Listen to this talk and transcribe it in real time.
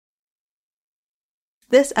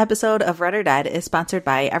This episode of Read or Dead is sponsored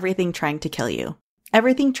by Everything Trying to Kill You.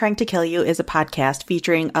 Everything Trying to Kill You is a podcast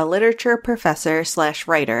featuring a literature professor /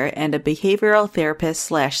 writer and a behavioral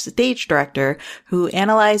therapist / stage director who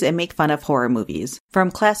analyze and make fun of horror movies.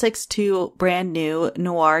 From classics to brand new,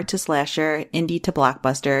 noir to slasher, indie to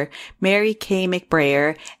blockbuster, Mary Kay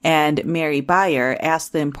McBrayer and Mary Byer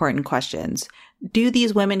ask the important questions. Do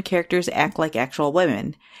these women characters act like actual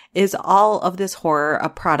women? Is all of this horror a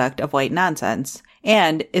product of white nonsense?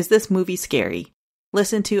 And is this movie scary?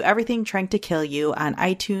 Listen to Everything Trying to Kill You on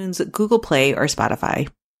iTunes, Google Play, or Spotify.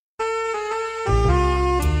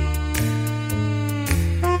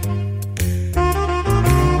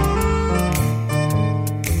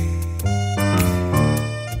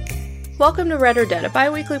 Welcome to Read or Dead, a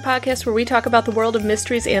bi-weekly podcast where we talk about the world of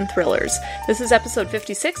mysteries and thrillers. This is episode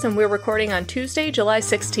 56, and we're recording on Tuesday, July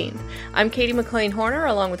 16th. I'm Katie McLean Horner,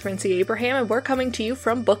 along with Rincey Abraham, and we're coming to you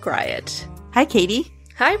from Book Riot. Hi, Katie.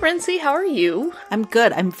 Hi, Rincey. How are you? I'm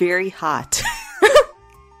good. I'm very hot.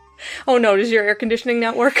 Oh no, does your air conditioning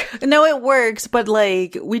not work? No, it works, but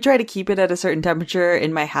we try to keep it at a certain temperature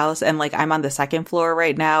in my house, and I'm on the second floor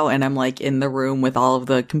right now, and I'm in the room with all of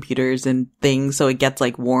the computers and things, so it gets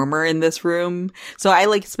warmer in this room. So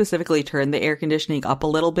I specifically turn the air conditioning up a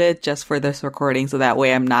little bit just for this recording, so that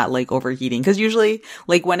way I'm not overheating. Because usually,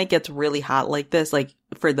 when it gets really hot like this,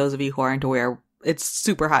 for those of you who aren't aware, it's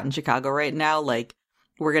super hot in Chicago right now.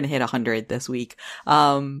 We're gonna hit 100 this week.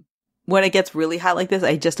 When it gets really hot like this,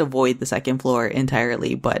 I just avoid the second floor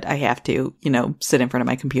entirely, but I have to, sit in front of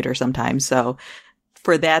my computer sometimes. So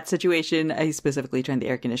for that situation, I specifically turn the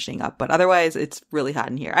air conditioning up, but otherwise it's really hot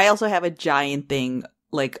in here. I also have a giant thing,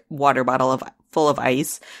 water bottle full of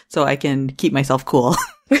ice, so I can keep myself cool.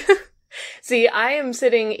 See, I am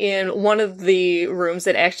sitting in one of the rooms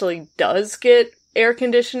that actually does get air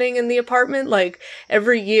conditioning in the apartment.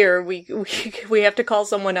 Every year we have to call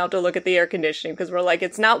someone out to look at the air conditioning because we're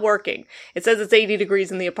it's not working. It says it's 80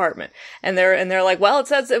 degrees in the apartment. And they're like, well, it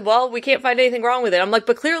says, we can't find anything wrong with it. I'm like,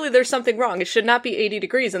 but clearly there's something wrong. It should not be 80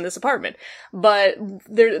 degrees in this apartment. But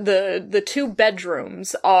the two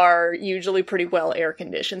bedrooms are usually pretty well air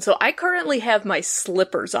conditioned. So I currently have my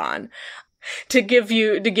slippers on. To give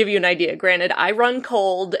you an idea, granted, I run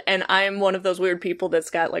cold, and I'm one of those weird people that's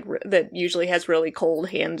got that usually has really cold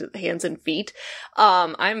hands and feet.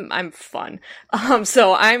 I'm fun.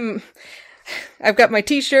 So I've got my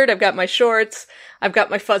t-shirt, I've got my shorts, I've got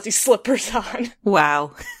my fuzzy slippers on.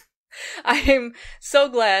 Wow. I'm so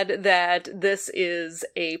glad that this is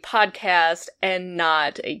a podcast and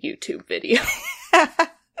not a YouTube video.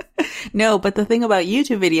 No, but the thing about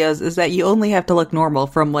YouTube videos is that you only have to look normal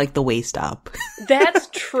from the waist up. That's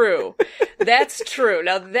true. That's true.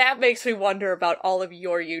 Now that makes me wonder about all of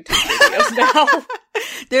your YouTube videos now.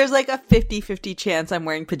 There's a 50-50 chance I'm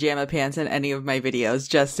wearing pajama pants in any of my videos,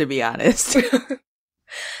 just to be honest.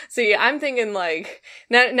 See, I'm thinking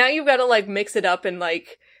now you've got to mix it up and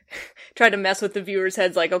try to mess with the viewers'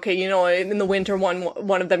 heads. Okay, in the winter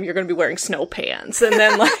one of them you're going to be wearing snow pants, and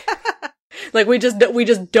then we just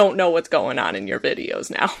don't know what's going on in your videos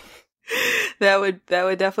now. That would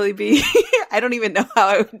definitely be. I don't even know how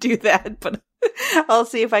I would do that, but I'll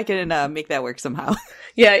see if I can make that work somehow.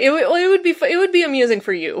 Yeah, it would be amusing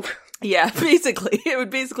for you. Yeah, basically, it would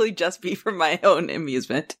basically just be for my own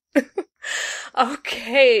amusement.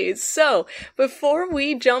 Okay, so before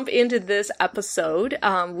we jump into this episode,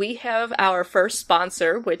 we have our first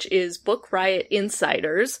sponsor, which is Book Riot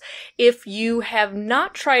Insiders. If you have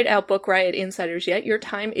not tried out Book Riot Insiders yet, your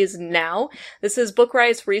time is now. This is Book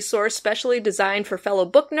Riot's resource specially designed for fellow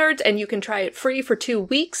book nerds, and you can try it free for 2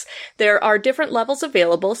 weeks. There are different levels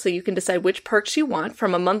available, so you can decide which perks you want,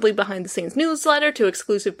 from a monthly behind-the-scenes newsletter to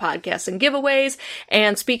exclusive podcasts and giveaways.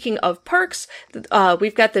 And speaking of perks,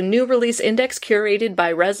 we've got the new release index curated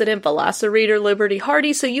by resident Velocireader Liberty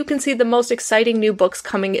Hardy, so you can see the most exciting new books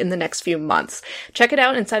coming in the next few months. Check it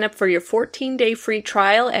out and sign up for your 14-day free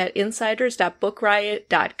trial at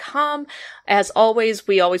insiders.bookriot.com. As always,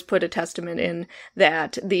 we always put a testament in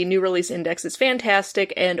that the new release index is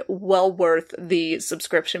fantastic and well worth the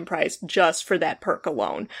subscription price just for that perk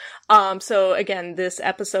alone. So again, this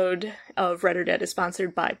episode of Read or Dead is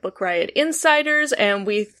sponsored by Book Riot Insiders, and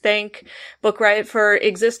we thank Book Riot for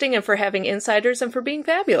existing and for having insiders and for being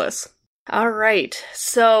fabulous. All right.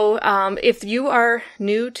 So, if you are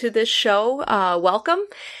new to this show, welcome.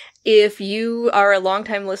 If you are a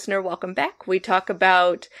longtime listener, welcome back. We talk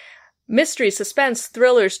about mystery, suspense,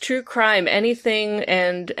 thrillers, true crime, anything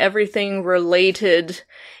and everything related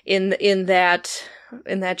in that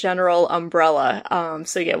general umbrella.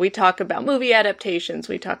 So yeah, we talk about movie adaptations,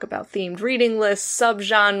 we talk about themed reading lists,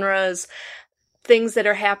 subgenres, things that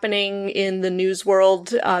are happening in the news world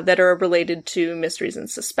that are related to mysteries and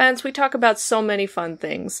suspense. We talk about so many fun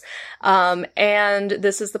things. And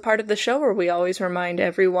this is the part of the show where we always remind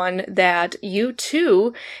everyone that you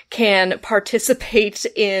too can participate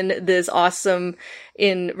in this awesome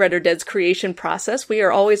in Red or Dead's creation process. We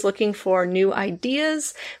are always looking for new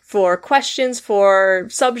ideas, for questions, for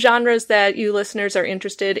subgenres that you listeners are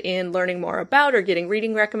interested in learning more about or getting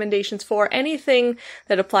reading recommendations for. Anything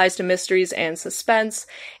that applies to mysteries and suspense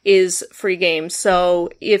is free game. So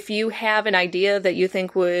if you have an idea that you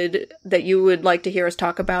think that you would like to hear us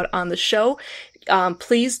talk about on the show,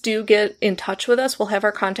 please do get in touch with us. We'll have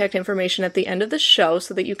our contact information at the end of the show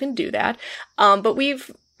so that you can do that. But we've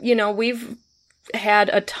had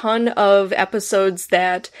a ton of episodes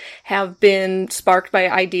that have been sparked by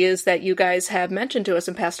ideas that you guys have mentioned to us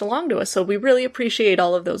and passed along to us. So we really appreciate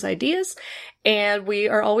all of those ideas, and we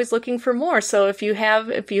are always looking for more. So if you have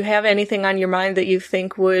anything on your mind that you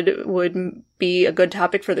think would be a good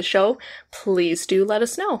topic for the show, please do let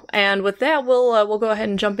us know. And with that, we'll go ahead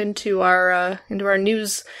and jump into our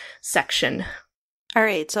news section. All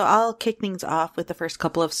right, so I'll kick things off with the first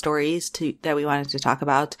couple of stories that we wanted to talk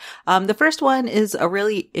about. The first one is a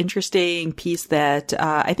really interesting piece that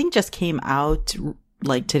I think just came out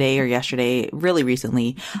like today or yesterday, really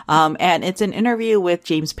recently. And it's an interview with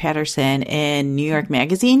James Patterson in New York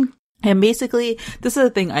Magazine. And basically, this is a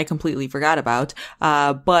thing I completely forgot about.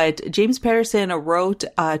 But James Patterson wrote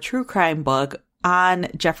a true crime book on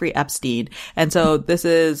Jeffrey Epstein. And so this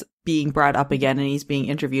is being brought up again, and he's being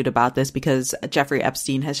interviewed about this because Jeffrey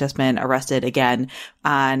Epstein has just been arrested again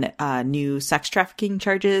on new sex trafficking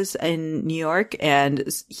charges in New York. And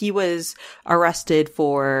he was arrested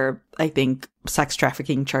for, I think, sex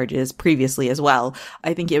trafficking charges previously as well.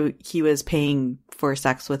 I think he was paying for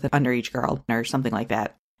sex with an underage girl or something like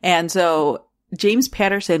that. And so James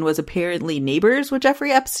Patterson was apparently neighbors with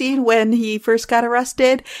Jeffrey Epstein when he first got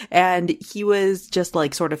arrested, and he was just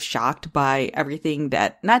like sort of shocked by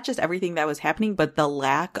not just everything that was happening, but the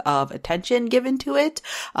lack of attention given to it.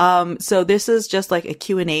 So this is just like a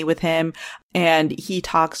Q&A with him. And he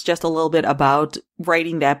talks just a little bit about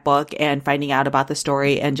writing that book and finding out about the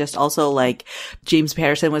story. And just also like James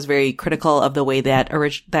Patterson was very critical of the way that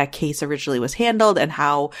that case originally was handled and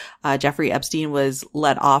how Jeffrey Epstein was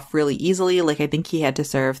let off really easily. Like I think he had to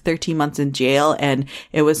serve 13 months in jail, and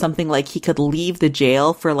it was something like he could leave the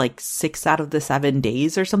jail for like 6 out of the 7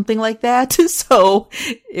 days or something like that. So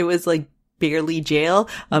it was like barely jail.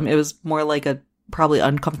 It was more like a probably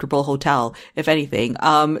uncomfortable hotel, if anything.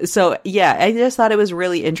 So yeah, I just thought it was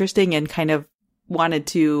really interesting and kind of wanted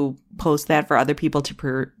to post that for other people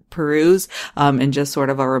to peruse. And just sort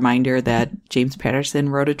of a reminder that James Patterson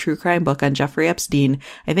wrote a true crime book on Jeffrey Epstein.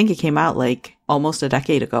 I think it came out like almost a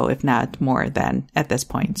decade ago, if not more than at this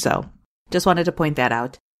point. So just wanted to point that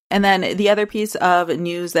out. And then the other piece of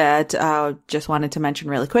news that just wanted to mention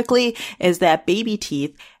really quickly is that Baby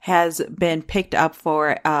Teeth has been picked up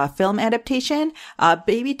for a film adaptation.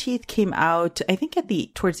 Baby Teeth came out, I think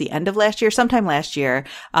towards the end of last year, sometime last year.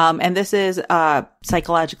 And this is a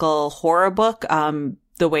psychological horror book.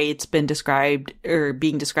 The way it's been described or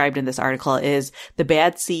being described in this article is The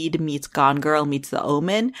Bad Seed meets Gone Girl meets The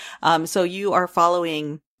Omen. So you are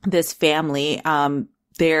following this family.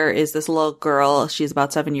 There is this little girl, she's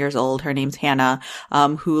about 7 years old, her name's Hannah,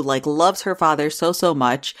 who like loves her father so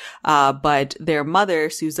much, but their mother,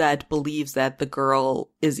 Suzette, believes that the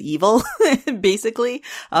girl is evil, basically,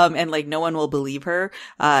 and like no one will believe her,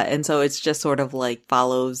 and so it's just sort of like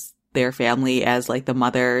follows their family as like the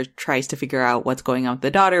mother tries to figure out what's going on with the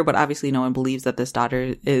daughter, but obviously no one believes that this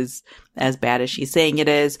daughter is as bad as she's saying it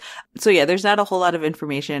is. So yeah, there's not a whole lot of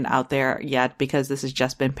information out there yet because this has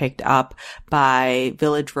just been picked up by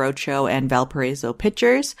Village Roadshow and Valparaiso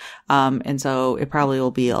Pictures. And so it probably will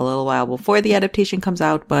be a little while before the adaptation comes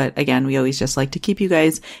out. But again, we always just like to keep you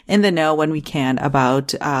guys in the know when we can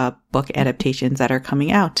about book adaptations that are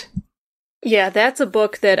coming out. Yeah, that's a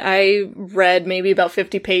book that I read maybe about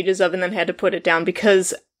 50 pages of and then had to put it down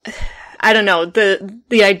because, I don't know,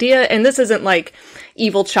 the idea, and this isn't like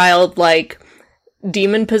evil child, like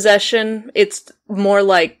demon possession. It's more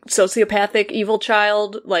like sociopathic evil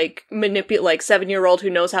child, like 7-year-old who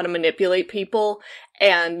knows how to manipulate people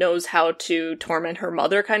and knows how to torment her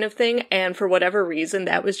mother kind of thing. And for whatever reason,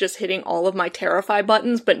 that was just hitting all of my Terrify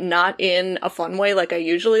buttons, but not in a fun way like I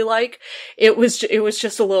usually like. It was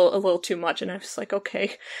just a little too much. And I was like,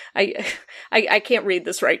 okay, I can't read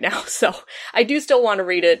this right now. So I do still want to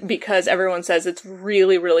read it because everyone says it's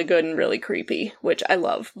really, really good and really creepy, which I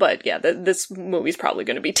love. But yeah, this movie's probably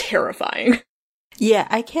going to be terrifying. Yeah,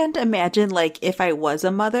 I can't imagine like if I was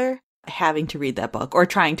a mother having to read that book or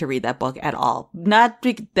trying to read that book at all. Not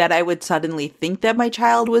that I would suddenly think that my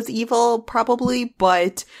child was evil, probably,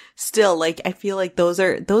 but still, like, I feel like those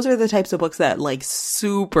are the types of books that, like,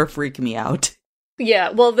 super freak me out. Yeah,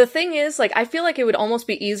 well, the thing is, like, I feel like it would almost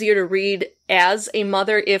be easier to read as a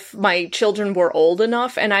mother if my children were old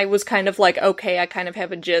enough, and I was kind of like, okay, I kind of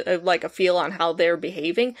have a feel on how they're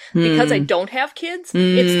behaving. Because I don't have kids,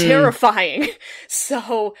 it's terrifying.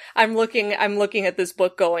 So I'm looking at this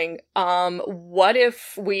book going, what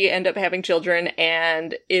if we end up having children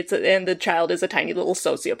and the child is a tiny little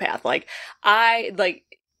sociopath?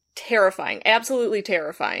 Terrifying, absolutely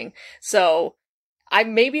terrifying. So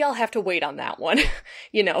maybe I'll have to wait on that one.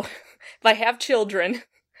 You know, if I have children,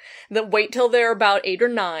 then wait till they're about 8 or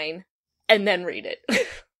 9 and then read it.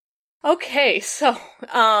 Okay, so,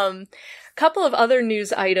 couple of other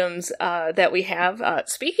news items, that we have.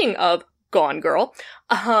 Speaking of Gone Girl,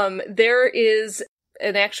 there is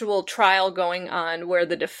an actual trial going on where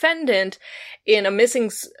the defendant in a missing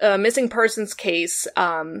persons case,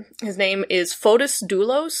 his name is Fotis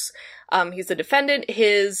Doulos. He's the defendant.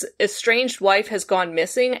 His estranged wife has gone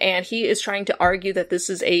missing, and he is trying to argue that this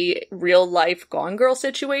is a real-life Gone Girl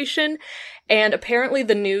situation. And apparently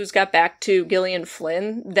the news got back to Gillian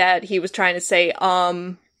Flynn that he was trying to say,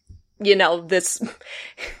 you know, this,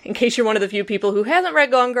 in case you're one of the few people who hasn't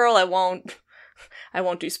read Gone Girl, I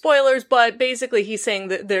won't do spoilers, but basically he's saying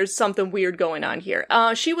that there's something weird going on here.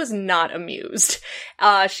 She was not amused.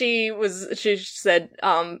 She said,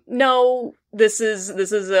 no, this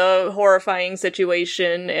is a horrifying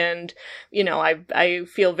situation, and, you know, I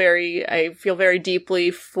feel very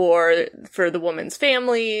deeply for the woman's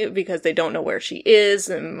family because they don't know where she is,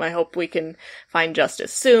 and I hope we can find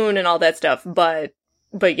justice soon and all that stuff. But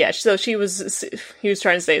yeah, so he was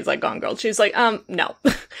trying to say it's like Gone Girl. She's like, no.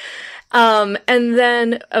 And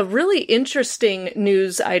then a really interesting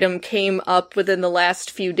news item came up within the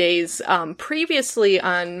last few days. Previously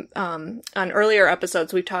on earlier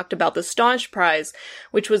episodes, we talked about the Staunch Prize,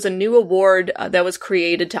 which was a new award that was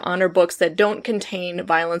created to honor books that don't contain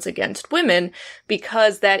violence against women,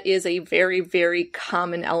 because that is a very, very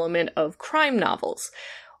common element of crime novels.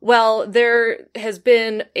 Well, there has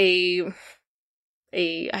been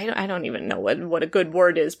I don't even know what a good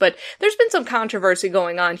word is, but there's been some controversy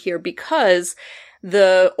going on here because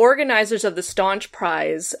the organizers of the Staunch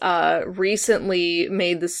Prize recently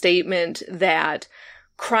made the statement that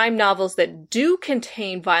crime novels that do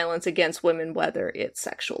contain violence against women, whether it's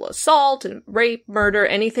sexual assault and rape, murder,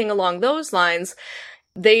 anything along those lines,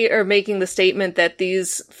 they are making the statement that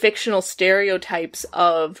these fictional stereotypes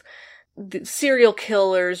of serial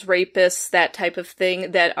killers, rapists, that type of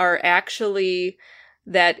thing,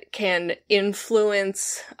 that can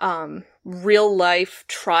influence real life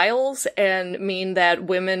trials and mean that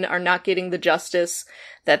women are not getting the justice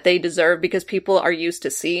that they deserve because people are used to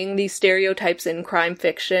seeing these stereotypes in crime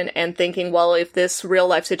fiction and thinking, well, if this real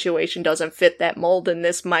life situation doesn't fit that mold, then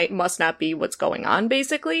this must not be what's going on,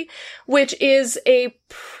 basically, which is a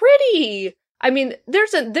pretty... I mean,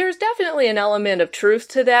 there's definitely an element of truth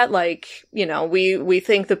to that. Like, you know, we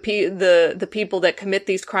think the people that commit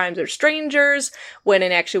these crimes are strangers, when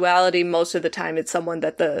in actuality, most of the time it's someone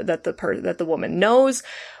that the woman knows.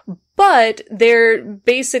 But they're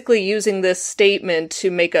basically using this statement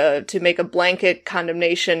to make a blanket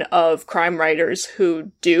condemnation of crime writers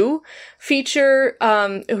who do feature,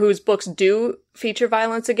 whose books do feature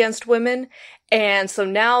violence against women. And so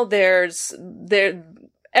now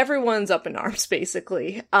everyone's up in arms,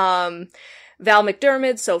 basically. Val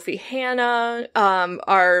McDermid, Sophie Hannah,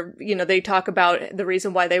 they talk about the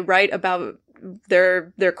reason why they write about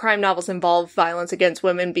their crime novels involve violence against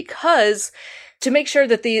women, because to make sure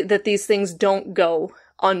that these things don't go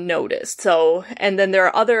unnoticed. So, and then there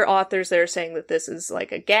are other authors that are saying that this is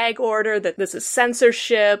like a gag order, that this is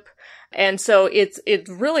censorship. And so it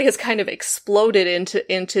really has kind of exploded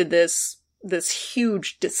into this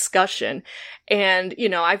huge discussion. And, you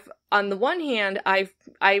know, on the one hand,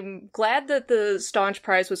 I'm glad that the Staunch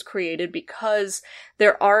Prize was created because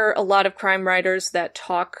there are a lot of crime writers that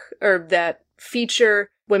that feature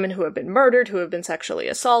women who have been murdered, who have been sexually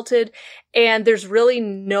assaulted, and there's really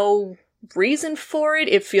no reason for it.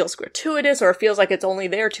 It feels gratuitous, or it feels like it's only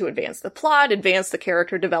there to advance the plot, advance the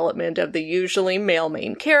character development of the usually male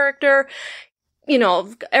main character, you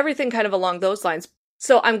know, everything kind of along those lines.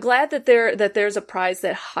 So I'm glad that there's a prize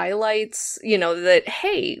that highlights, you know, that,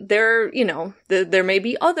 hey, there may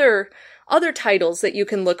be other titles that you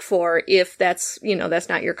can look for if that's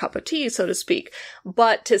not your cup of tea, so to speak.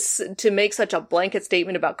 But to make such a blanket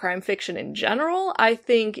statement about crime fiction in general, I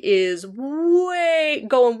think is going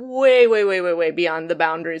way beyond the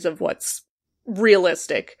boundaries of what's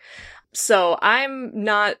realistic. So I'm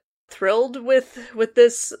not thrilled with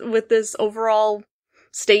this overall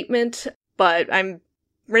statement, but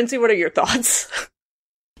Rincey, what are your thoughts?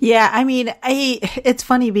 Yeah, I mean, it's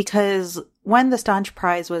funny because when the Staunch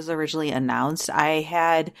Prize was originally announced, I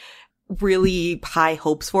had really high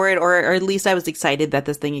hopes for it, or at least I was excited that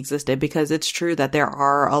this thing existed, because it's true that there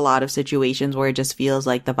are a lot of situations where it just feels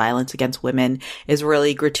like the violence against women is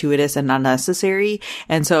really gratuitous and unnecessary.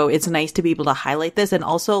 And so it's nice to be able to highlight this. And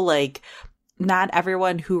also, like, not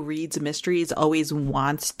everyone who reads mysteries always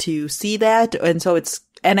wants to see that.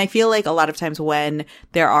 And I feel like a lot of times when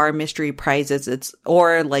there are mystery prizes,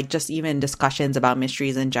 or like just even discussions about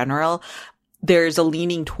mysteries in general, there's a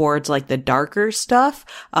leaning towards like the darker stuff.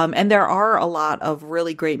 And there are a lot of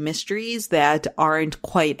really great mysteries that aren't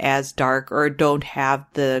quite as dark or don't have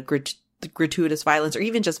the gratuitous violence, or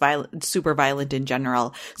even just super violent in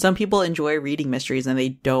general. Some people enjoy reading mysteries and they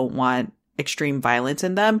don't want extreme violence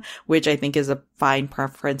in them, which I think is a fine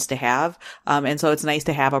preference to have. And so it's nice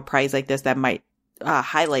to have a prize like this that might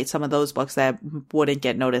highlight some of those books that wouldn't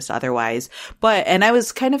get noticed otherwise. And I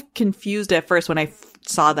was kind of confused at first when I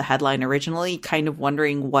saw the headline originally, kind of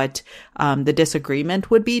wondering what the disagreement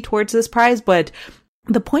would be towards this prize. But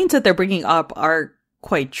the points that they're bringing up are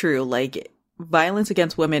quite true. Like, violence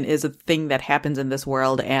against women is a thing that happens in this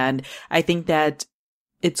world. And I think that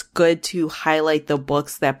it's good to highlight the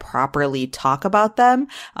books that properly talk about them,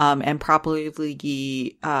 and properly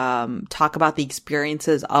talk about the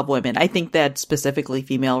experiences of women. I think that specifically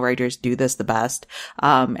female writers do this the best.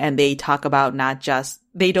 And they talk about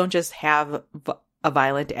they don't just have a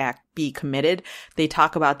violent act be committed. They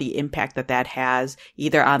talk about the impact that has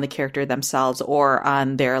either on the character themselves or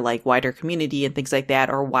on their like wider community and things like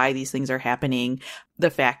that, or why these things are happening.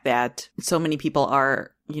 The fact that so many people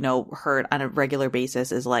are, hurt on a regular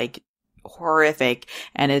basis is like horrific,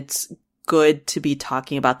 and it's good to be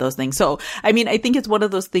talking about those things. So, I mean, I think it's one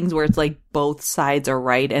of those things where it's like both sides are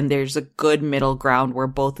right, and there's a good middle ground where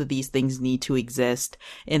both of these things need to exist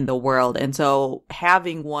in the world. And so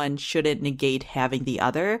having one shouldn't negate having the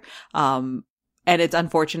other. And it's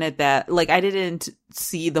unfortunate that, like, I didn't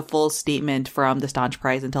see the full statement from the Staunch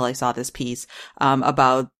Prize until I saw this piece,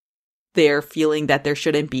 about their feeling that there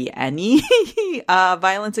shouldn't be any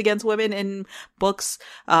violence against women in books,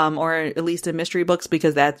 or at least in mystery books,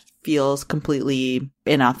 because that feels completely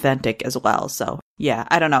inauthentic as well. So yeah,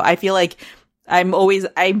 I don't know. I feel like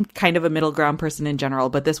I'm kind of a middle ground person in general,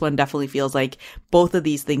 but this one definitely feels like both of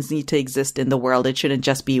these things need to exist in the world. It shouldn't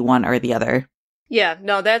just be one or the other. Yeah,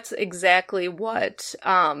 no, that's exactly what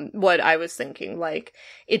I was thinking. Like,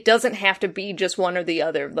 it doesn't have to be just one or the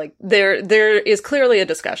other. Like, there is clearly a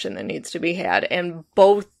discussion that needs to be had, and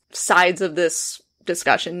both sides of this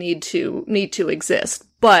discussion need to exist.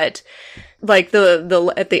 But like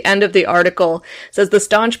the at the end of the article says, the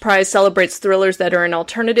Staunch Prize celebrates thrillers that are an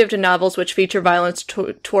alternative to novels which feature violence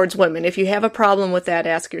towards women. If you have a problem with that,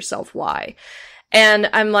 ask yourself why. And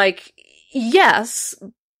I'm like, yes,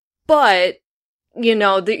 but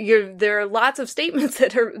there are lots of statements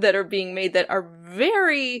that are being made that are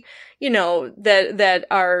very, that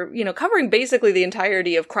are, covering basically the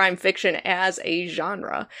entirety of crime fiction as a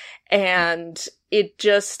genre. And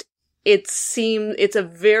it's a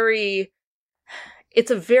very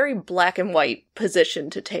black and white position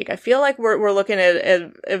to take. I feel like we're looking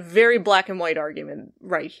at a very black and white argument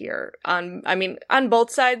right here on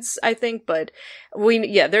both sides, I think, but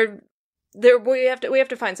we have to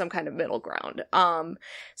find some kind of middle ground.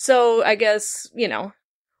 So I guess,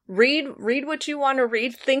 read what you want to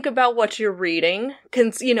read. Think about what you're reading.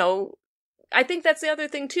 I think that's the other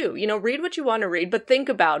thing too. Read what you want to read, but think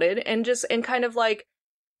about it and kind of like,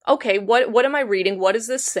 okay, what am I reading? What is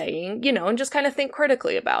this saying? And just kind of think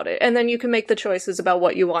critically about it. And then you can make the choices about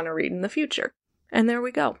what you want to read in the future. And there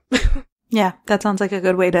we go. Yeah, that sounds like a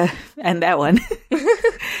good way to end that one.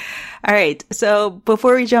 All right. So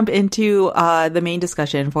before we jump into the main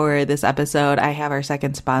discussion for this episode, I have our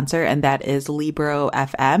second sponsor, and that is Libro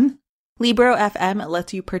FM. Libro FM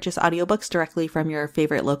lets you purchase audiobooks directly from your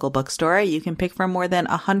favorite local bookstore. You can pick from more than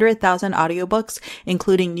 100,000 audiobooks,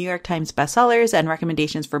 including New York Times bestsellers and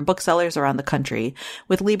recommendations from booksellers around the country.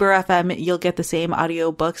 With Libro FM, you'll get the same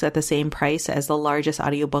audiobooks at the same price as the largest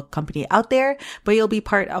audiobook company out there, but you'll be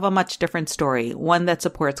part of a much different story, one that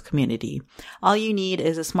supports community. All you need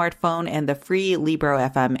is a smartphone and the free Libro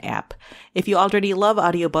FM app. If you already love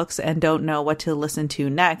audiobooks and don't know what to listen to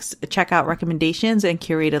next, check out recommendations and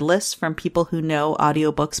curated lists from people who know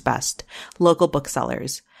audiobooks best, local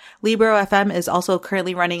booksellers. Libro FM is also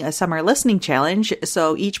currently running a summer listening challenge,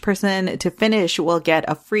 so each person to finish will get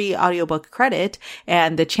a free audiobook credit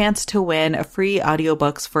and the chance to win free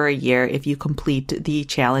audiobooks for a year if you complete the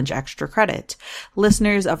challenge extra credit.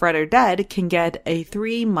 Listeners of Read or Dead can get a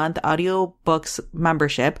 3-month audiobooks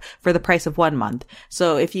membership for the price of 1 month.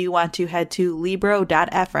 So if you want to head to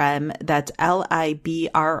libro.fm, that's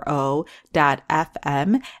libro.fm,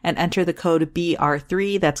 and enter the code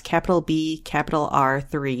BR3, that's capital B, capital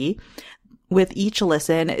R3. With each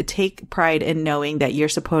listen, take pride in knowing that you're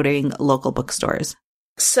supporting local bookstores.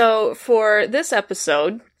 So for this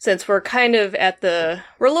episode, since we're kind of we're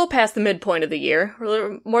a little past the midpoint of the year,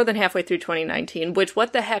 we're more than halfway through 2019, which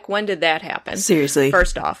what the heck, when did that happen? Seriously.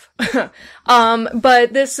 First off.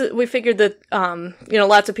 But we figured that,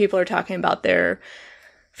 lots of people are talking about their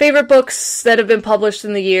favorite books that have been published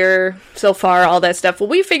in the year so far, all that stuff. Well,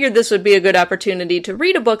 we figured this would be a good opportunity to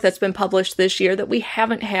read a book that's been published this year that we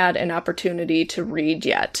haven't had an opportunity to read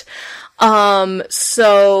yet.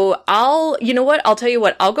 So I'll tell you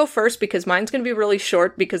what, I'll go first because mine's going to be really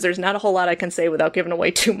short because there's not a whole lot I can say without giving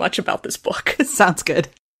away too much about this book. Sounds good.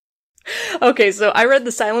 Okay, so I read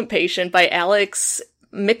The Silent Patient by Alex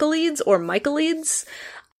Michaelides,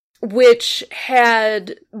 which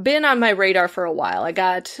had been on my radar for a while.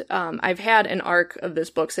 I've had an arc of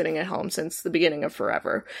this book sitting at home since the beginning of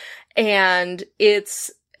forever. And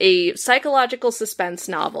it's a psychological suspense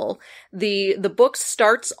novel. The book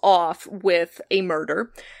starts off with a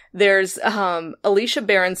murder. There's Alicia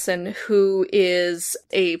Berenson, who is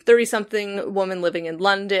a 30-something woman living in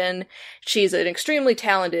London. She's an extremely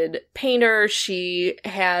talented painter. She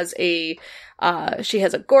has a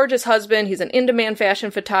gorgeous husband. He's an in-demand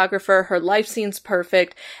fashion photographer. Her life seems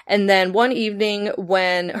perfect. And then one evening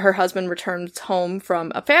when her husband returns home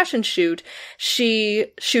from a fashion shoot, she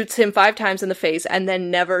shoots him 5 times in the face and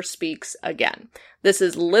then never speaks again. This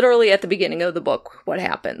is literally at the beginning of the book what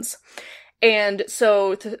happens. And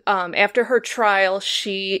so after her trial,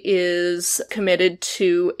 she is committed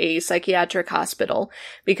to a psychiatric hospital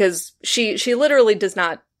because she literally has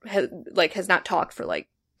not talked for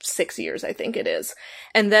 6 years, I think it is.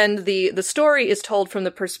 And then the story is told from the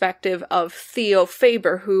perspective of Theo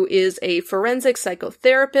Faber, who is a forensic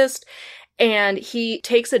psychotherapist, and he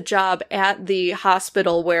takes a job at the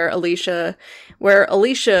hospital where Alicia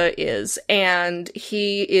is, and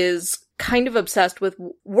he is kind of obsessed with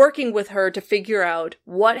working with her to figure out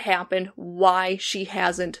what happened, why she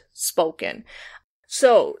hasn't spoken.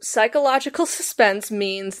 So, psychological suspense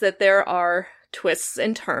means that there are twists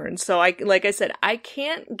and turns. So like I said, I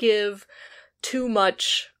can't give too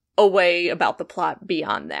much away about the plot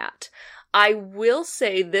beyond that. I will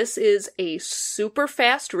say this is a super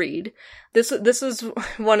fast read. This is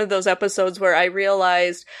one of those episodes where I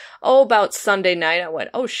realized, about Sunday night, I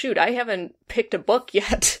went, oh shoot, I haven't picked a book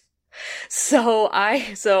yet. So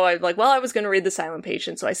I'm like, well, I was going to read The Silent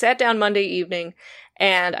Patient. So I sat down Monday evening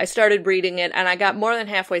and I started reading it, and I got more than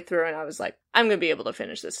halfway through and I was like, I'm going to be able to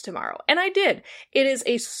finish this tomorrow. And I did. It is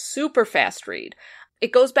a super fast read.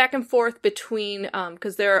 It goes back and forth between,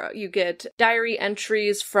 because you get diary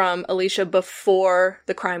entries from Alicia before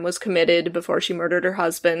the crime was committed, before she murdered her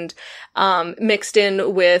husband, mixed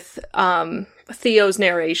in with Theo's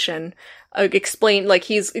narration. Explain,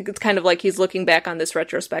 it's kind of like he's looking back on this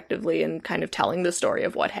retrospectively and kind of telling the story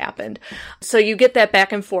of what happened. So you get that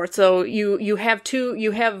back and forth. So you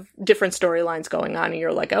have different storylines going on, and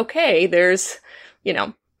you're like, okay, there's,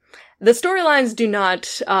 the storylines do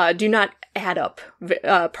not add up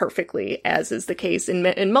perfectly, as is the case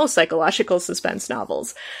in most psychological suspense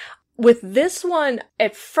novels. With this one,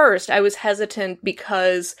 at first, I was hesitant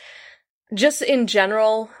because just in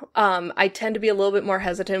general, I tend to be a little bit more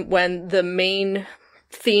hesitant when the main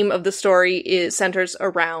theme of the story centers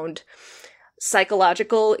around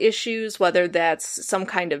psychological issues, whether that's some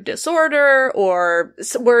kind of disorder or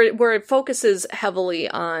where it focuses heavily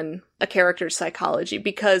on a character's psychology,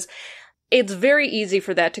 because it's very easy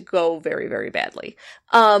for that to go very, very badly.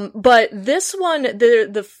 But this one,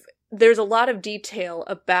 there's a lot of detail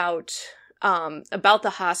about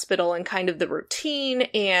the hospital and kind of the routine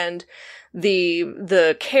and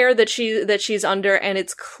the care that she's under, and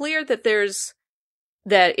it's clear that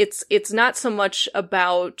it's not so much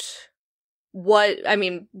about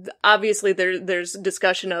obviously there's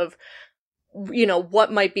discussion of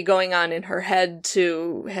what might be going on in her head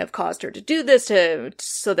to have caused her to do this,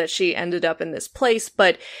 so that she ended up in this place,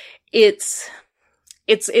 but it's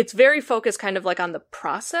very focused kind of like on the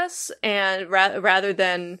process, and rather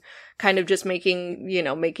than kind of just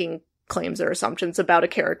making claims or assumptions about a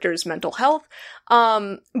character's mental health.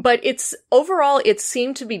 But overall, it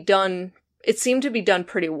seemed to be done it seemed to be done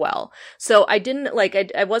pretty well. So I didn't, like,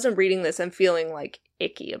 I wasn't reading this and feeling, like,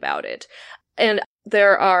 icky about it. And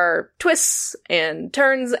there are twists and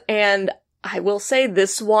turns, and I will say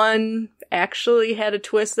this one actually had a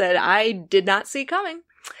twist that I did not see coming.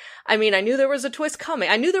 I mean, I knew there was a twist coming.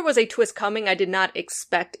 I knew there was a twist coming. I did not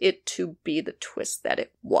expect it to be the twist that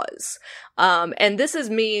it was. And this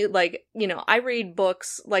is me, like, you know, I read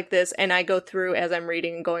books like this and I go through as I'm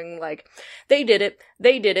reading going like, they did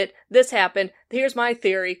it, this happened, here's my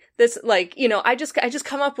theory, this, like, you know, I just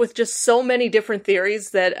come up with just so many different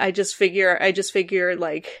theories that I just figure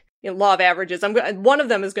like, you know, law of averages, one of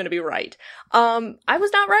them is going to be right. I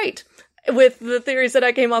was not right with the theories that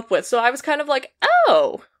I came up with. So I was kind of like,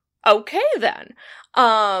 oh, okay then.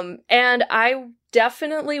 And I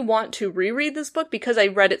definitely want to reread this book because I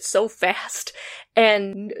read it so fast.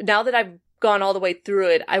 And now that I've gone all the way through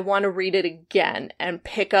it, I want to read it again and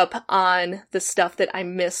pick up on the stuff that I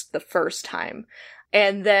missed the first time.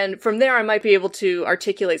 And then from there, I might be able to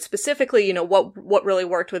articulate specifically, you know, what really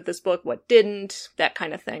worked with this book, what didn't, that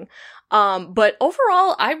kind of thing. But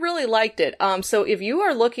overall, I really liked it. So if you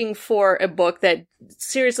are looking for a book that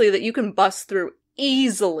seriously, that you can bust through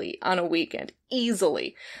easily on a weekend,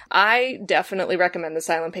 I definitely recommend The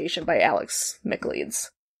Silent Patient by Alex McLeod.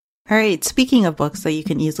 All right. Speaking of books that you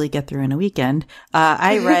can easily get through in a weekend,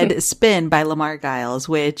 I read Spin by Lamar Giles,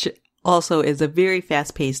 which also is a very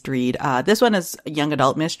fast-paced read. This one is a young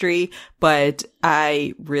adult mystery, but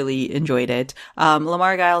I really enjoyed it.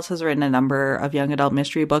 Lamar Giles has written a number of young adult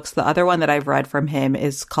mystery books. The other one that I've read from him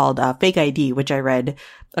is called Fake ID, which I read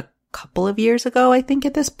a couple of years ago, I think,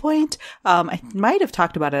 at this point. I might have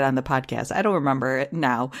talked about it on the podcast. I don't remember it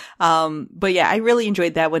now. But yeah, I really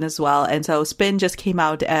enjoyed that one as well. And so Spin just came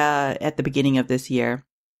out at the beginning of this year.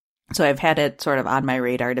 So I've had it sort of on my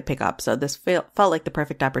radar to pick up. So this felt like the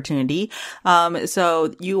perfect opportunity.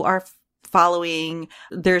 So you are following,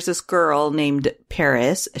 there's this girl named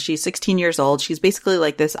Paris. She's 16 years old. She's basically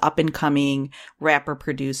like this up and coming rapper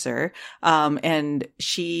producer. And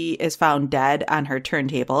she is found dead on her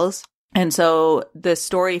turntables. And so the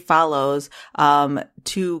story follows,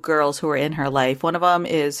 two girls who are in her life. One of them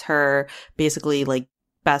is her basically like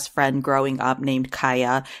best friend growing up named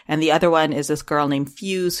Kaya. And the other one is this girl named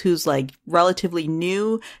Fuse, who's like relatively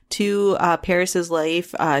new to Paris's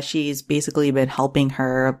life. She's basically been helping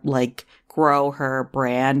her like grow her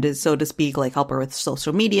brand, so to speak, like help her with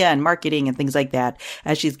social media and marketing and things like that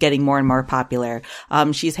as she's getting more and more popular.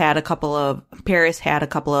 Paris had a couple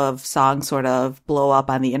of songs sort of blow up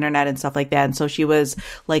on the internet and stuff like that. And so she was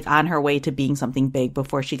like on her way to being something big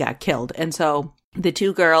before she got killed. And so the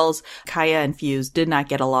two girls, Kaya and Fuse, did not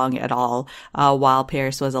get along at all while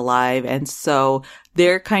Paris was alive. And so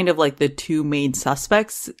they're kind of like the two main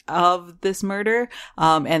suspects of this murder.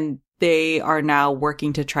 And they are now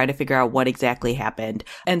working to try to figure out what exactly happened.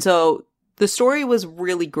 And so the story was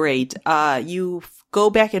really great. You go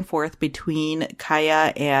back and forth between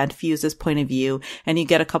Kaya and Fuse's point of view, and you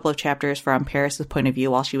get a couple of chapters from Paris's point of view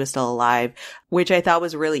while she was still alive, which I thought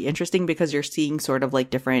was really interesting because you're seeing sort of like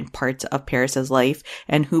different parts of Paris's life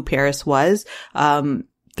and who Paris was,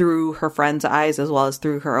 through her friend's eyes as well as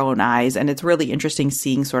through her own eyes. And it's really interesting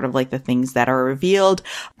seeing sort of like the things that are revealed.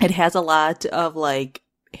 It has a lot of like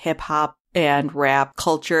hip hop and rap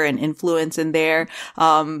culture and influence in there.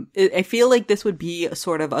 I feel like this would be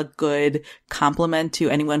sort of a good compliment to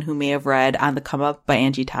anyone who may have read On the Come Up by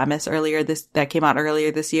Angie Thomas that came out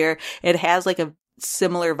earlier this year. It has like a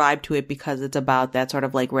similar vibe to it because it's about that sort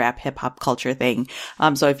of like rap hip hop culture thing.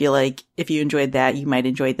 So I feel like if you enjoyed that, you might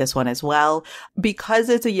enjoy this one as well. Because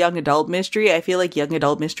it's a young adult mystery, I feel like young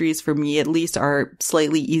adult mysteries, for me at least, are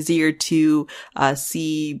slightly easier to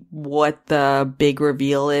see what the big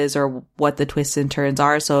reveal is or what the twists and turns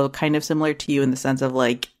are. So kind of similar to you in the sense of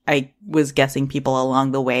like, I was guessing people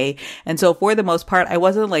along the way. And so for the most part, I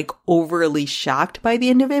wasn't like overly shocked by the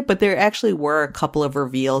end of it, but there actually were a couple of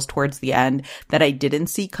reveals towards the end that I didn't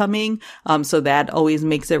see coming. So that always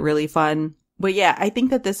makes it really fun. But yeah, I think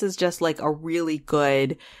that this is just like a really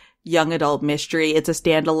good young adult mystery. It's a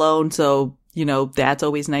standalone, so you know, that's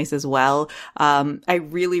always nice as well. I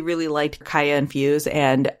really, really liked Kaya and Fuse,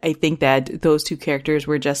 and I think that those two characters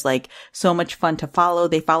were just like so much fun to follow.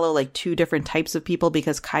 They follow like two different types of people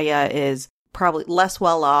because Kaya is probably less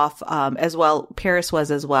well off, as well. Paris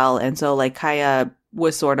was as well. And so like Kaya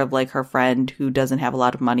was sort of like her friend who doesn't have a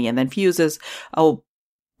lot of money. And then Fuse is a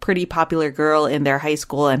pretty popular girl in their high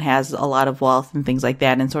school and has a lot of wealth and things like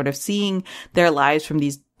that. And sort of seeing their lives from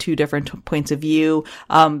these two different points of view.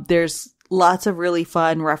 There's lots of really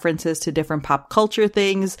fun references to different pop culture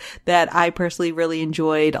things that I personally really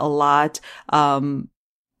enjoyed a lot.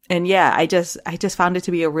 And yeah, I just found it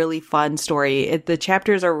to be a really fun story. The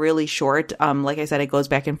chapters are really short. Like I said, it goes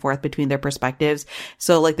back and forth between their perspectives.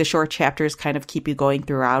 So like the short chapters kind of keep you going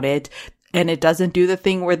throughout it. And it doesn't do the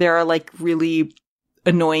thing where there are like really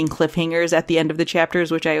annoying cliffhangers at the end of the chapters,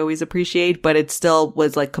 which I always appreciate, but it still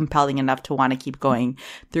was like compelling enough to want to keep going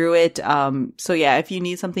through it. So yeah, if you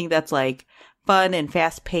need something that's like fun and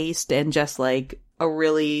fast paced and just like a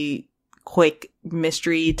really quick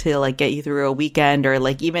mystery to like get you through a weekend, or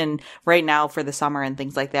like even right now for the summer and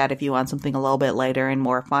things like that, if you want something a little bit lighter and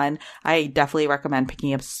more fun, I definitely recommend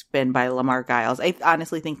picking up Spin by Lamar Giles. I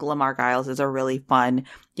honestly think Lamar Giles is a really fun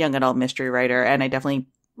young adult mystery writer, and I definitely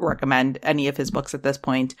recommend any of his books at this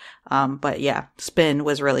point. But yeah, Spin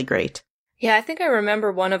was really great. Yeah, I think I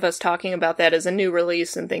remember one of us talking about that as a new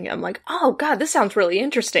release and thinking, I'm like, oh god, this sounds really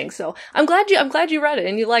interesting. So I'm glad you read it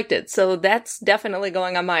and you liked it. So that's definitely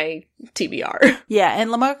going on my TBR. Yeah, and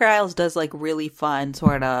Lamar Giles does like really fun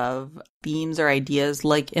sort of themes or ideas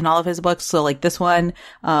like in all of his books. So like this one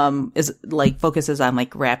is like focuses on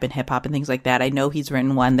like rap and hip hop and things like that. I know he's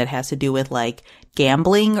written one that has to do with like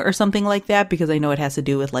gambling or something like that, because I know it has to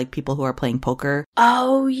do with like people who are playing poker.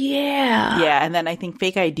 Oh yeah. Yeah, and then I think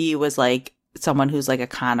Fake ID was like someone who's like a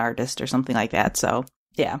con artist or something like that. So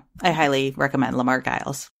yeah, I highly recommend Lamar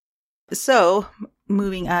Giles. So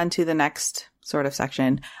moving on to the next sort of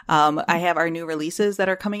section, I have our new releases that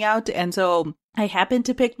are coming out. And so I happen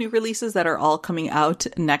to pick new releases that are all coming out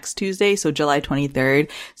next Tuesday, so July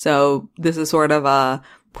 23rd. So this is sort of a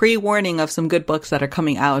pre-warning of some good books that are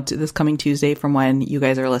coming out this coming Tuesday from when you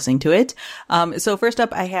guys are listening to it. So first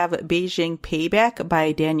up, I have Beijing Payback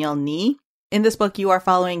by Daniel Nee. In this book, you are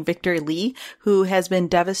following Victor Lee, who has been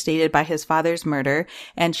devastated by his father's murder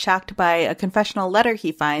and shocked by a confessional letter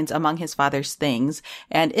he finds among his father's things.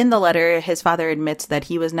 And in the letter, his father admits that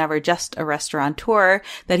he was never just a restaurateur,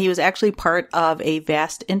 that he was actually part of a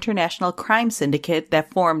vast international crime syndicate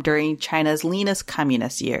that formed during China's leanest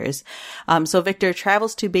communist years. So Victor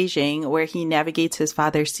travels to Beijing, where he navigates his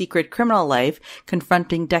father's secret criminal life,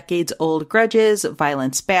 confronting decades-old grudges,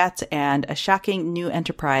 violent spats, and a shocking new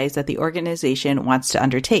enterprise that the organization wants to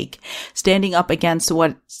undertake, standing up against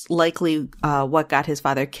what's likely what got his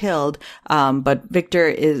father killed. But Victor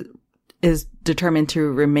is determined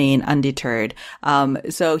to remain undeterred.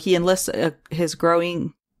 So he enlists his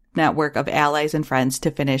growing network of allies and friends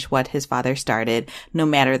to finish what his father started, no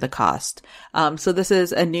matter the cost. So this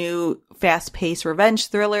is a new fast-paced revenge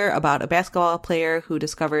thriller about a basketball player who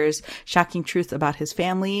discovers shocking truth about his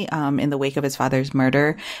family in the wake of his father's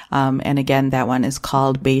murder. And again, that one is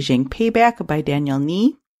called Beijing Payback by Daniel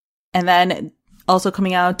Nee. And then also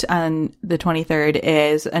coming out on the 23rd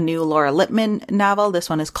is a new Laura Lippman novel. This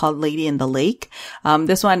one is called Lady in the Lake.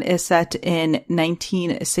 This one is set in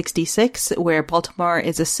 1966, where Baltimore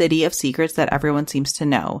is a city of secrets that everyone seems to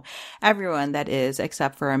know. Everyone, that is,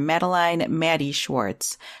 except for Madeline Maddie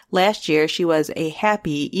Schwartz. Last year, she was a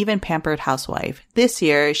happy, even pampered housewife. This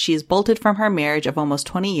year, she's bolted from her marriage of almost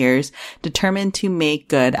 20 years, determined to make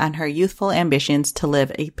good on her youthful ambitions to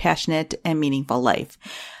live a passionate and meaningful life.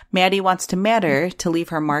 Maddie wants to matter, to leave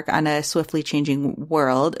her mark on a swiftly changing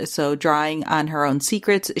world, so drawing on her own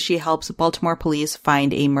secrets, she helps Baltimore police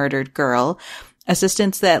find a murdered girl,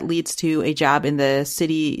 assistance that leads to a job in the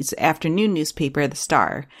city's afternoon newspaper, The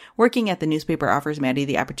Star. Working at the newspaper offers Maddie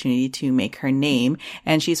the opportunity to make her name,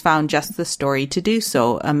 and she's found just the story to do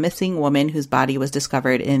so, a missing woman whose body was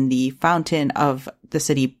discovered in the fountain of the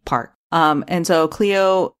city park. And so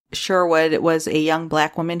Cleo Sherwood was a young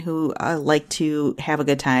black woman who liked to have a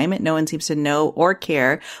good time. No one seems to know or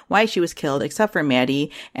care why she was killed except for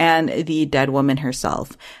Maddie and the dead woman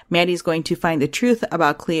herself. Maddie's going to find the truth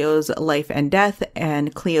about Cleo's life and death,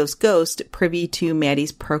 and Cleo's ghost, privy to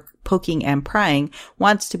Maddie's poking and prying,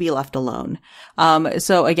 wants to be left alone.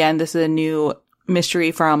 So again, this is a new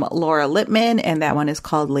mystery from Laura Lippman, and that one is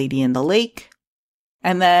called Lady in the Lake.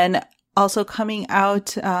 And then also coming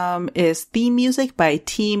out is Theme Music by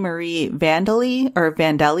T. Marie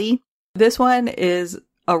Vandelli. This one is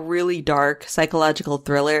a really dark psychological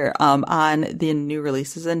thriller. On the new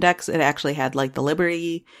releases index, it actually had like the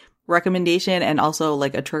Liberty recommendation and also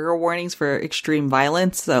like a trigger warnings for extreme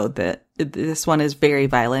violence. So this one is very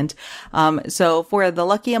violent. So for The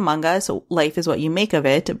Lucky Among Us, life is what you make of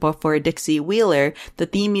it. But for Dixie Wheeler, the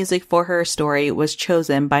theme music for her story was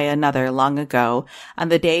chosen by another long ago, on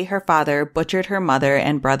the day her father butchered her mother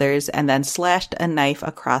and brothers and then slashed a knife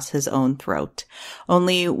across his own throat.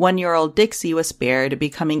 Only 1-year-old Dixie was spared,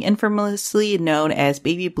 becoming infamously known as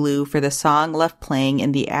Baby Blue for the song left playing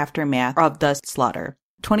in the aftermath of the slaughter.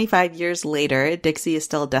 25 years later, Dixie is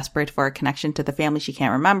still desperate for a connection to the family she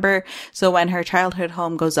can't remember. So when her childhood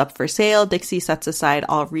home goes up for sale, Dixie sets aside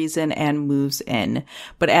all reason and moves in.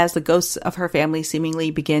 But as the ghosts of her family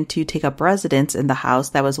seemingly begin to take up residence in the house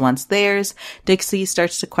that was once theirs, Dixie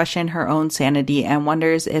starts to question her own sanity and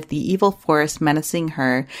wonders if the evil force menacing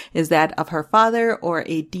her is that of her father or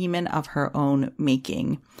a demon of her own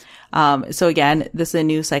making. So again, this is a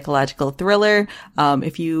new psychological thriller.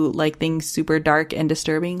 If you like things super dark and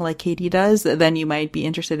disturbing like Katie does, then you might be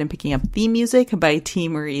interested in picking up Theme Music by T.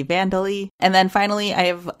 Marie Vandely. And then finally, I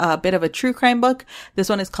have a bit of a true crime book. This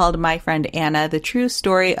one is called My Friend Anna, The True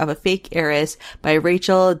Story of a Fake Heiress by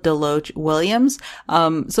Rachel Deloach Williams.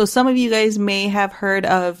 So some of you guys may have heard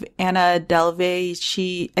of Anna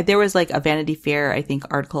Delvey. There was like a Vanity Fair, I think,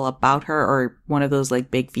 article about her, or one of those like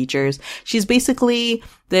big features. She's basically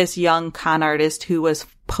this young con artist who was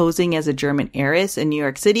posing as a German heiress in New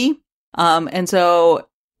York City. And so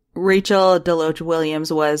Rachel Deloach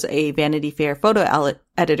Williams was a Vanity Fair photo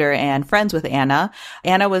editor and friends with Anna.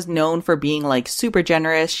 Anna was known for being like super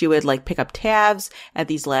generous. She would like pick up tabs at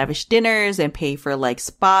these lavish dinners and pay for like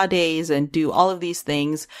spa days and do all of these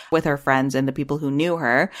things with her friends and the people who knew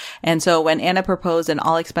her. And so when Anna proposed an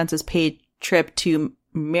all expenses paid trip to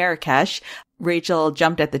Marrakesh, Rachel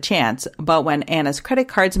jumped at the chance, but when Anna's credit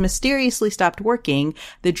cards mysteriously stopped working,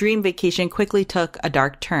 the dream vacation quickly took a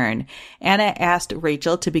dark turn. Anna asked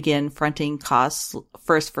Rachel to begin fronting costs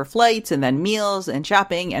first for flights and then meals and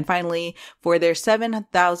shopping, and finally for their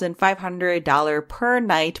 $7,500 per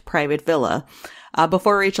night private villa.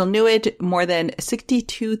 Before Rachel knew it, more than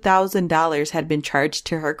 $62,000 had been charged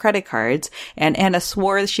to her credit cards, and Anna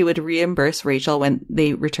swore she would reimburse Rachel when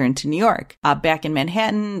they returned to New York. Back in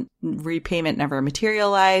Manhattan, repayment never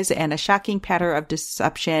materialized, and a shocking pattern of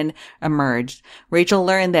deception emerged. Rachel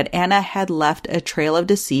learned that Anna had left a trail of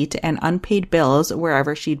deceit and unpaid bills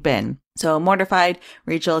wherever she'd been. So mortified,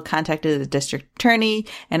 Rachel contacted the district attorney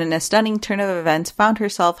and in a stunning turn of events found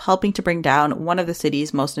herself helping to bring down one of the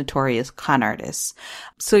city's most notorious con artists.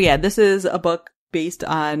 So yeah, this is a book based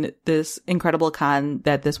on this incredible con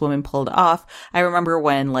that this woman pulled off. I remember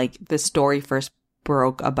when like this story first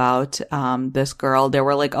broke about this girl, there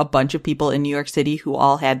were like a bunch of people in New York City who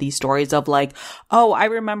all had these stories of like, oh, I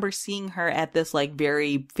remember seeing her at this like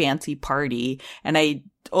very fancy party, and I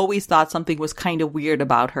always thought something was kind of weird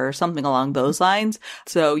about her, something along those lines.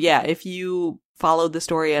 So yeah, if you followed the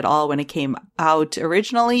story at all when it came out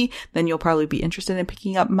originally, then you'll probably be interested in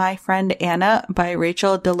picking up My Friend Anna by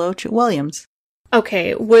Rachel Deloach Williams.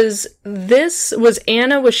 Okay, was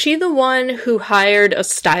Anna, was she the one who hired a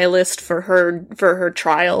stylist for her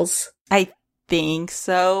trials? I think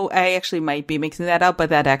so. I actually might be mixing that up, but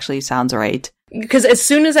that actually sounds right. Because as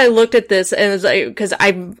soon as I looked at this, and it was like, because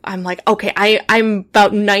I'm like, okay, I'm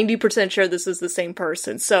about 90% sure this is the same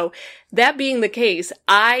person. So that being the case,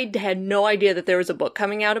 I had no idea that there was a book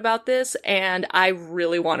coming out about this, and I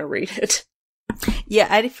really want to read it. Yeah,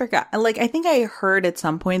 I forgot. Like, I think I heard at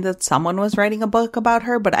some point that someone was writing a book about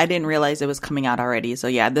her, but I didn't realize it was coming out already. So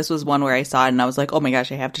yeah, this was one where I saw it and I was like, oh my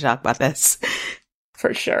gosh, I have to talk about this.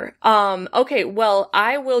 For sure. Okay, well,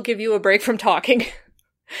 I will give you a break from talking.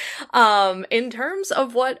 In terms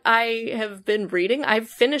of what I have been reading, I've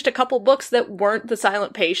finished a couple books that weren't The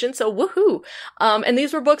Silent Patient, so woohoo! And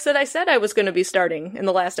these were books that I said I was going to be starting in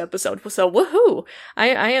the last episode, so woohoo! I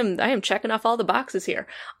am checking off all the boxes here.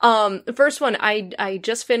 The first one, I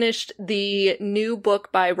just finished the new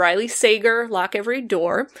book by Riley Sager, Lock Every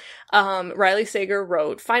Door. Riley Sager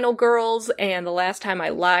wrote Final Girls and The Last Time I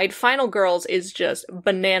Lied. Final Girls is just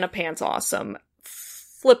banana pants awesome.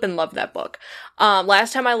 Flippin' love that book.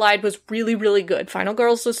 Last Time I Lied was really, really good. Final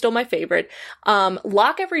Girls was still my favorite.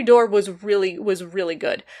 Lock Every Door was really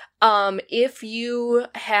good. If you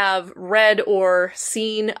have read or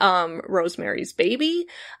seen, Rosemary's Baby,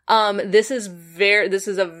 this is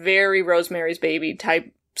a very Rosemary's Baby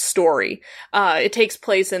type story. It takes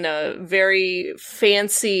place in a very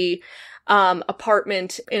fancy,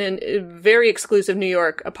 apartment in a very exclusive New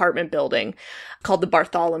York apartment building called the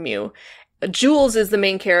Bartholomew. Jules is the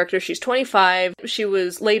main character. She's 25. She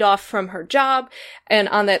was laid off from her job, and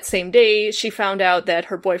on that same day, she found out that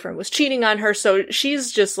her boyfriend was cheating on her, so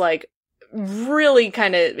she's just like really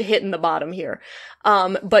kind of hitting the bottom here.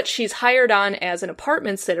 But she's hired on as an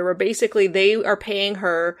apartment sitter, where basically they are paying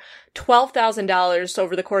her $12,000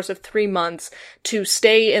 over the course of 3 months to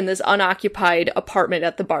stay in this unoccupied apartment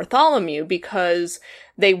at the Bartholomew because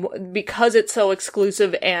it's so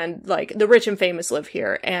exclusive and like the rich and famous live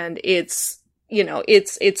here, and it's,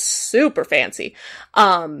 it's super fancy.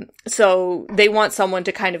 So they want someone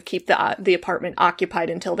to kind of keep the apartment occupied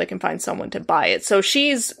until they can find someone to buy it. So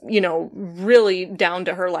she's, really down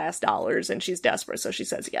to her last dollars and she's desperate. So she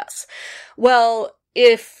says yes. Well,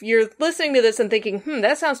 if you're listening to this and thinking,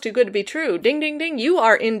 that sounds too good to be true, ding, ding, ding, you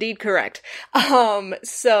are indeed correct.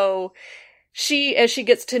 So as she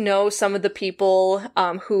gets to know some of the people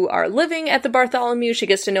who are living at the Bartholomew, she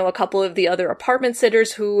gets to know a couple of the other apartment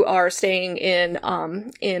sitters who are staying in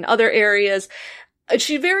other areas.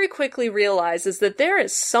 She very quickly realizes that there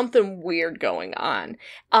is something weird going on.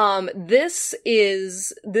 This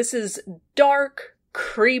is dark,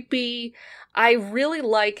 creepy. I really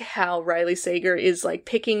like how Riley Sager is like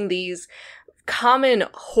picking these common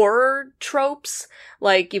horror tropes.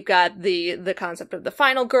 Like you've got the concept of the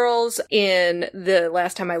final girls in The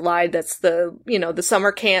Last Time I Lied. That's the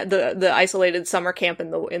summer camp, the isolated summer camp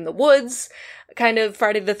in the woods, kind of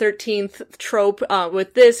Friday the 13th trope.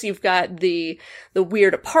 With this, you've got the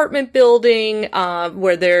weird apartment building,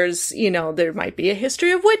 where there's, there might be a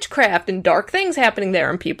history of witchcraft and dark things happening there,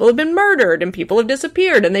 and people have been murdered and people have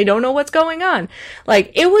disappeared and they don't know what's going on.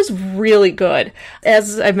 Like, it was really good.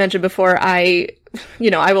 As I've mentioned before, I'm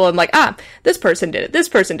like, this person did it, this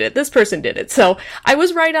person did it, this person did it. So I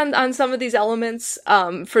was right on some of these elements,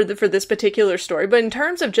 for this particular story. But in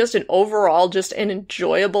terms of just an overall, just an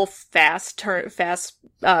enjoyable, fast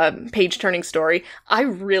page turning story, I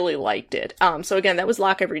really liked it. So again, that was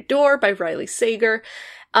Lock Every Door by Riley Sager.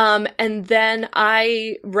 And then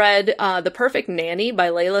I read, The Perfect Nanny by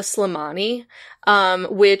Leila Slimani,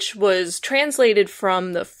 which was translated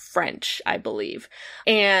from the French, I believe.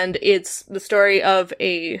 And it's the story of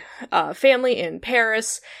a family in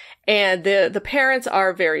Paris. And the parents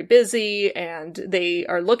are very busy and they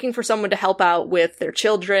are looking for someone to help out with their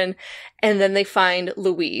children. And then they find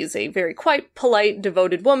Louise, a very quite polite,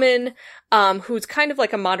 devoted woman, who's kind of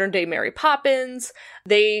like a modern day Mary Poppins.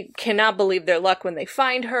 They cannot believe their luck when they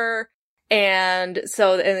find her. And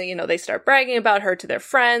so, they start bragging about her to their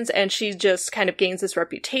friends, and she just kind of gains this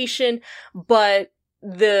reputation. But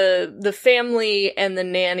the family and the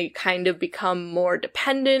nanny kind of become more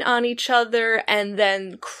dependent on each other, and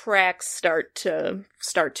then cracks start to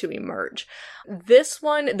emerge. This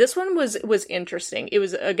one was interesting. It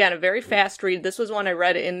was, again, a very fast read. This was one I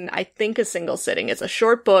read in, I think, a single sitting. It's a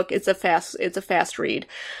short book. It's a fast read.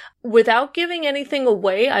 Without giving anything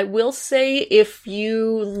away, I will say, if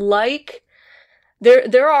you like,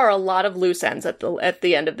 there are a lot of loose ends at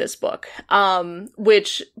the end of this book,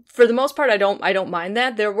 which for the most part I don't mind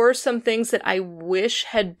that. There were some things that I wish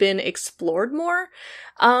had been explored more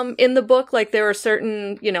in the book. Like there were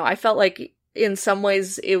certain, I felt like in some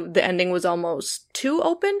ways the ending was almost too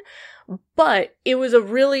open, but it was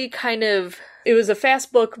it was a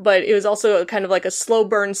fast book, but it was also kind of like a slow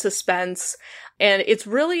burn suspense. And it's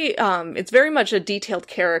really, it's very much a detailed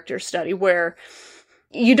character study where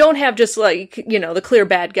you don't have just like, the clear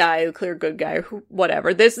bad guy, the clear good guy,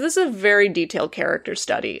 whatever. This is a very detailed character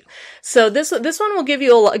study. So this one will give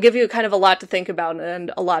you kind of a lot to think about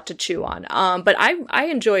and a lot to chew on. But I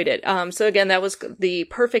enjoyed it. So again, that was The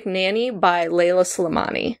Perfect Nanny by Leila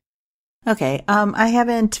Slimani. Okay. I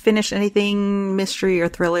haven't finished anything mystery or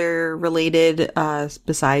thriller related,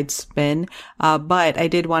 besides Spin. But I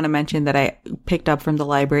did want to mention that I picked up from the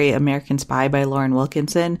library American Spy by Lauren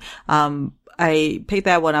Wilkinson. I picked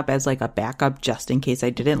that one up as like a backup just in case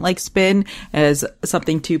I didn't like Spin, as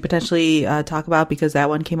something to potentially talk about, because that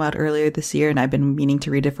one came out earlier this year and I've been meaning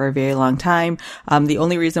to read it for a very long time. The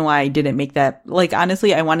only reason why I didn't make that, like,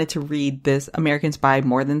 honestly, I wanted to read this American Spy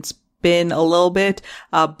more than Spin a little bit,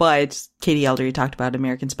 but Katie Eldery talked about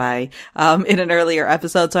American Spy in an earlier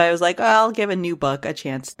episode, so I was like, I'll give a new book a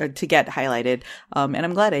chance to get highlighted, and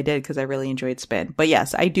I'm glad I did because I really enjoyed Spin. But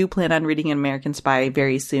yes, I do plan on reading American Spy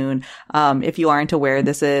very soon. If you aren't aware,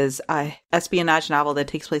 this is a espionage novel that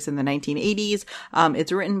takes place in the 1980s.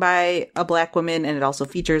 It's written by a Black woman, and it also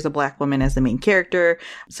features a Black woman as the main character.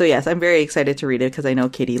 So yes, I'm very excited to read it because I know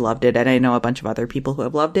Katie loved it, and I know a bunch of other people who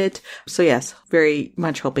have loved it. So yes, very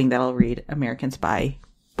much hoping that I'll read American Spy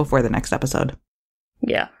before the next episode.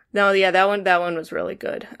 Yeah. No, yeah, that one was really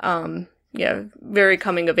good. Yeah, very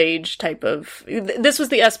coming of age type of, this was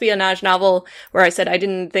the espionage novel where I said I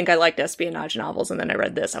didn't think I liked espionage novels, and then I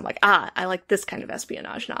read this. I'm like, I like this kind of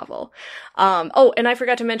espionage novel. Oh, and I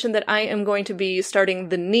forgot to mention that I am going to be starting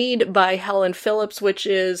The Need by Helen Phillips, which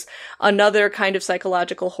is another kind of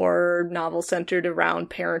psychological horror novel centered around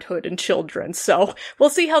parenthood and children. So we'll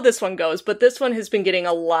see how this one goes, but this one has been getting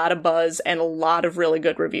a lot of buzz and a lot of really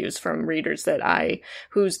good reviews from readers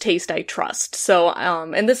whose taste I trust. So,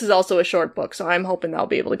 and this is also a short book, so I'm hoping I'll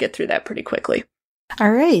be able to get through that pretty quickly.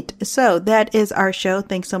 All right. So that is our show.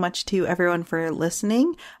 Thanks so much to everyone for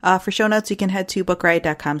listening. For show notes, you can head to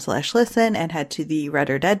bookriot.com/listen and head to the Read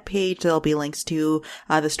or Dead page. There'll be links to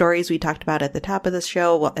the stories we talked about at the top of the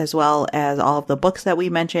show, as well as all of the books that we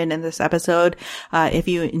mentioned in this episode. If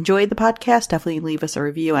you enjoyed the podcast, definitely leave us a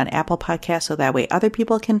review on Apple Podcasts so that way other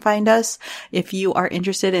people can find us. If you are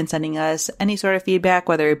interested in sending us any sort of feedback,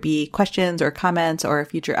 whether it be questions or comments or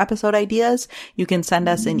future episode ideas, you can send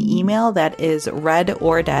us an email that is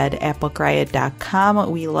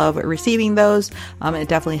readordead@bookriot.com. We love receiving those. It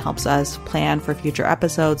definitely helps us plan for future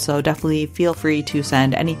episodes, so definitely feel free to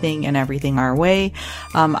send anything and everything our way.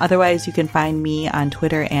 Otherwise, you can find me on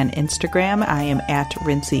Twitter and Instagram. I am at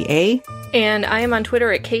RincyA. And I am on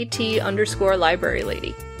Twitter at KT_library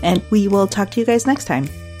lady. And we will talk to you guys next time.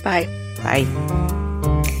 Bye. Bye.